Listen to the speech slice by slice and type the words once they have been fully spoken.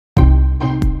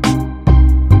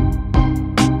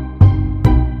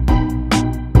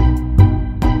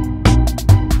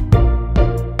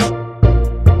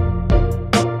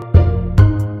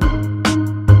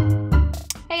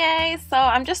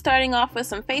I'm just starting off with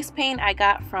some face paint I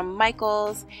got from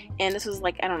Michael's, and this was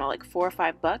like, I don't know, like $4 or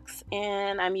 $5,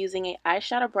 and I'm using an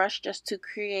eyeshadow brush just to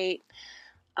create,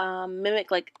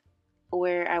 mimic like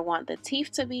where I want the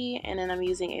teeth to be, and then I'm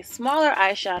using a smaller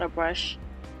eyeshadow brush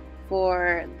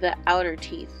for the outer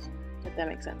teeth, if that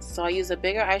makes sense. So I use a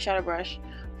bigger eyeshadow brush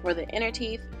for the inner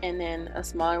teeth and then a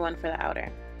smaller one for the outer.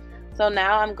 So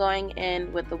now I'm going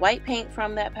in with the white paint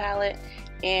from that palette,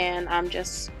 and I'm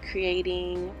just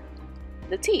creating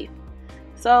the teeth.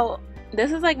 So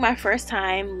this is like my first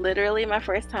time, literally my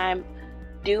first time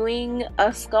doing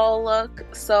a skull look.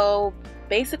 So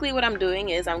basically what I'm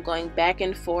doing is I'm going back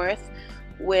and forth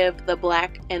with the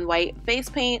black and white face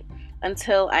paint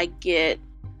until I get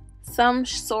some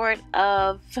sort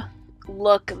of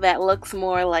look that looks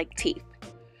more like teeth.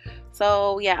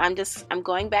 So yeah, I'm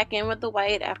going back in with the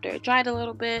white after it dried a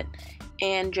little bit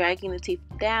and dragging the teeth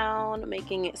down,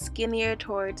 making it skinnier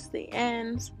towards the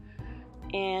ends,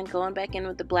 and going back in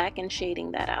with the black and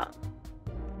shading that out.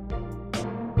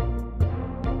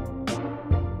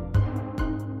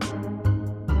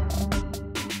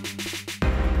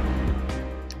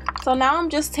 So now I'm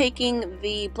just taking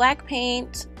the black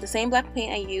paint, the same black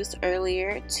paint I used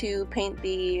earlier, to paint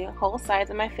the whole sides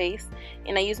of my face,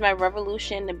 and I use my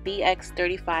Revolution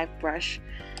BX35 brush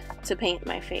to paint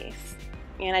my face.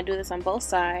 And I do this on both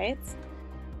sides.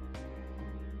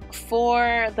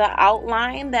 For the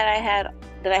outline that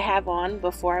I have on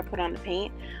before I put on the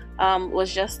paint,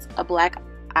 was just a black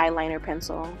eyeliner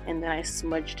pencil, and then I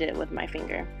smudged it with my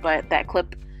finger. But that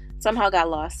clip somehow got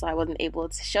lost, so I wasn't able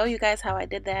to show you guys how I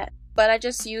did that. But I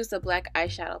just used a black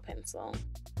eyeshadow pencil.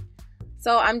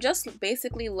 So I'm just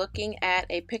basically looking at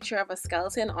a picture of a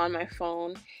skeleton on my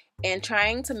phone and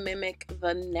trying to mimic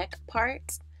the neck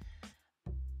part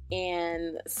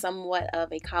and somewhat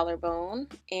of a collarbone,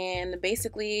 and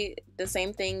basically the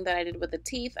same thing that I did with the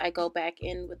teeth. I go back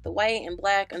in with the white and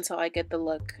black until I get the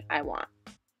look I want.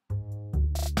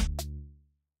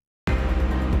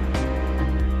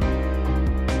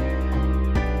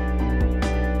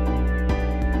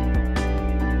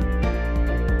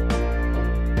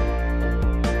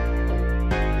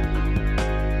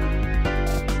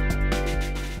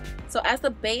 So as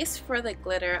the base for the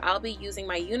glitter, I'll be using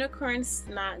my Unicorn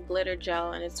Snot glitter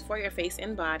gel, and it's for your face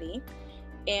and body.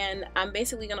 And I'm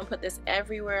basically going to put this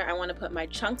everywhere I want to put my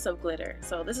chunks of glitter.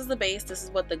 So this is the base, this is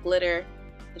what the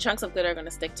chunks of glitter are going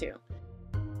to stick to.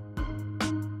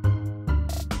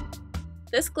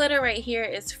 This glitter right here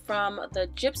is from the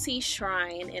Gypsy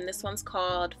Shrine, and this one's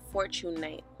called Fortune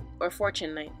Night, or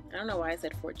Fortune Night. I don't know why I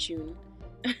said fortune.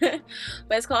 But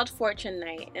it's called Fortune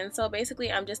Night. And so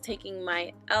basically I'm just taking my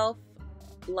e.l.f.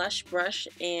 blush brush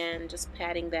and just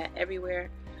patting that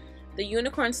everywhere. The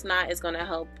Unicorn Snot is going to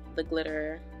help the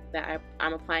glitter that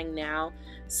I'm applying now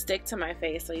stick to my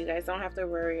face, so you guys don't have to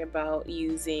worry about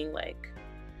using like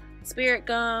spirit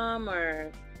gum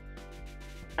or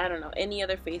I don't know, any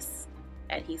other face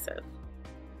adhesive.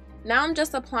 Now I'm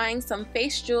just applying some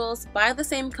face jewels by the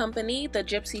same company, the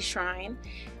Gypsy Shrine,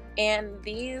 and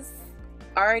these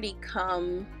already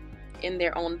come in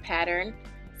their own pattern,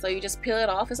 so you just peel it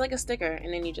off. It's like a sticker,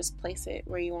 and then you just place it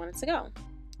where you want it to go.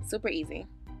 Super easy.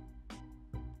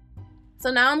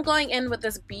 So now I'm going in with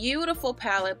this beautiful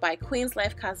palette by Queen's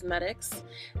Life Cosmetics,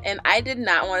 and I did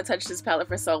not want to touch this palette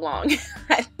for so long.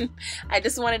 I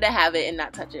just wanted to have it and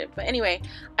not touch it. But anyway,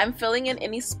 I'm filling in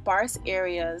any sparse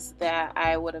areas that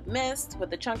I would have missed with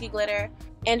the chunky glitter,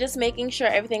 and just making sure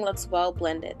everything looks well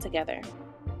blended together.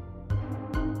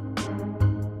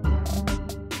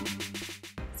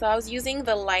 So I was using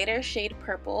the lighter shade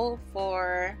purple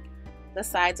for the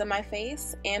sides of my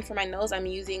face, and for my nose I'm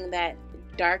using that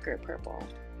darker purple.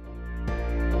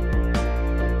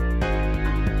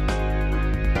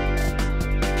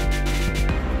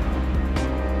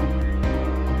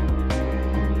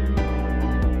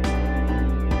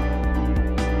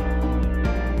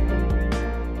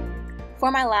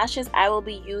 For my lashes, I will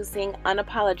be using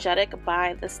Unapologetic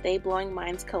by the Stay Blowing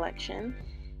Minds collection.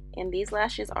 And these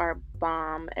lashes are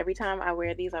bomb. Every time I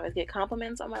wear these, I always get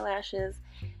compliments on my lashes.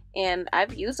 And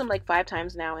I've used them like 5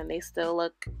 times now, and they still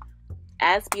look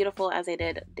as beautiful as they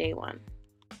did day one.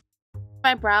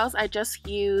 My brows, I just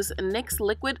use NYX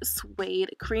Liquid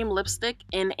Suede Cream Lipstick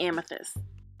in Amethyst.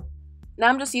 Now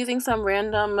I'm just using some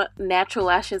random natural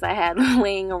lashes I had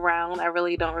laying around. I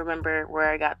really don't remember where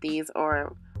I got these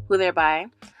or who they're by,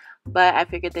 but I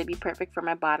figured they'd be perfect for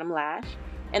my bottom lash.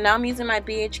 And now I'm using my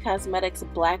BH Cosmetics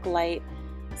Black Light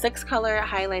 6-color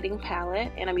highlighting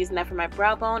palette, and I'm using that for my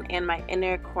brow bone and my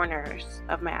inner corners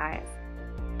of my eyes.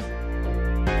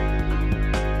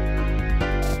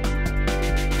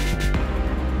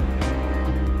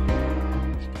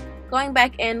 Going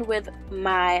back in with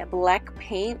my black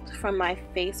paint from my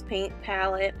face paint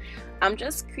palette, I'm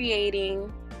just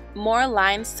creating more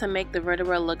lines to make the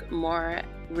vertebra look more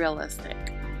realistic.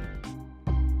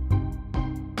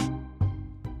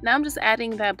 Now I'm just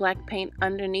adding that black paint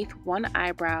underneath one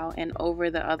eyebrow and over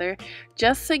the other,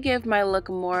 just to give my look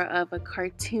more of a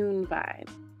cartoon vibe.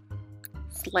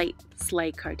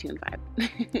 Slight cartoon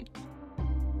vibe.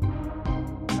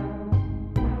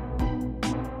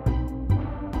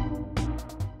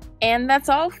 And that's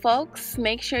all, folks.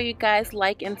 Make sure you guys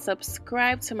like and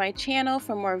subscribe to my channel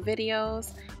for more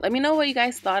videos. Let me know what you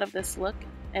guys thought of this look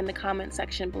in the comment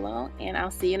section below, and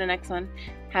I'll see you in the next one.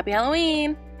 Happy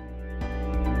Halloween!